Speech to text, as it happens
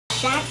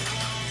shack?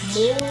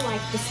 More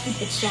like the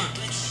stupid shack.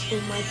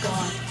 Oh my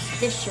god,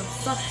 this show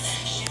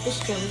sucks.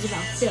 This show is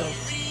about Phil,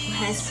 who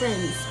has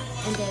friends,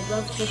 and they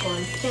love to go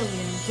on family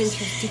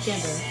adventures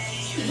together.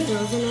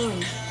 Phil's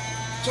annoying.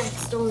 Jack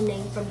stole a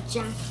name from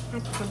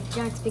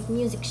Jack's Big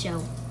Music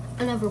Show.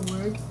 Another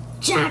word,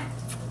 Jack!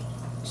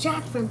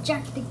 Jack from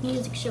Jack's Big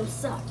Music Show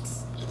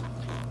sucks.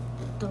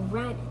 The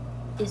rat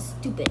is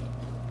stupid,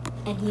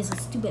 and he is a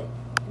stupid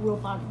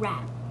robot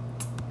rat.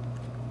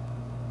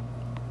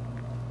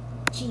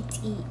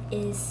 GT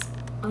is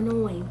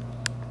annoying.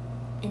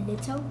 And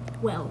Nito,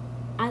 well,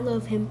 I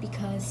love him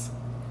because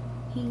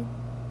he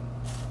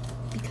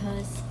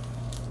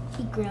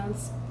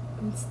grounds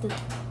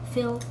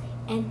Phil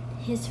and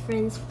his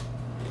friends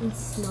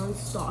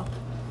non-stop.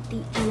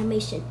 The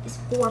animation is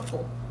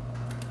horrible.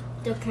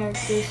 The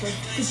characters are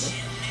stupid,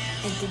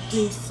 and the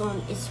theme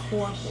song is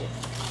horrible.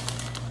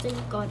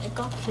 Thank God it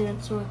got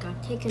canceled and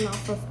got taken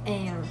off of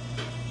air.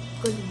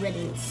 Good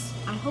riddance.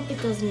 I hope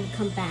it doesn't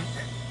come back.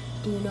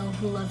 Do you know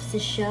who loves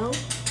this show?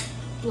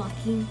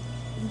 Blocking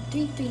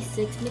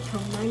 336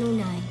 Macomb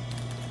 909.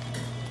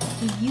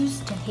 He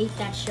used to hate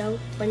that show,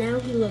 but now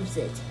he loves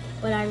it.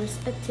 But I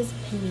respect his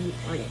opinion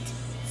on it.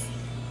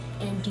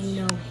 And do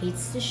you know who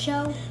hates the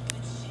show?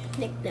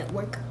 Nick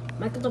Network,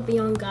 Michael the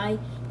Beyond Guy,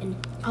 and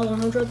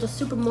Alejandro the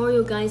Super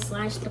Mario Guy /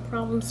 the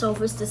Problem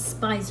Solver's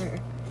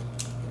Despiser.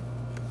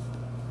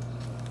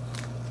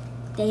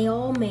 They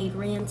all made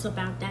rants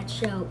about that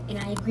show, and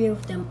I agree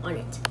with them on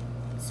it.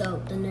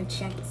 So the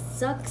nutshack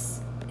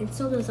sucks, and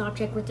so does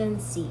Object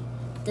Redundancy.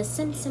 The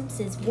Simpsons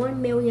is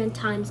 1,000,000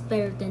 times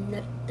better than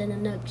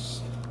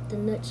the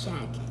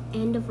nutshack.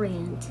 End of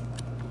rant.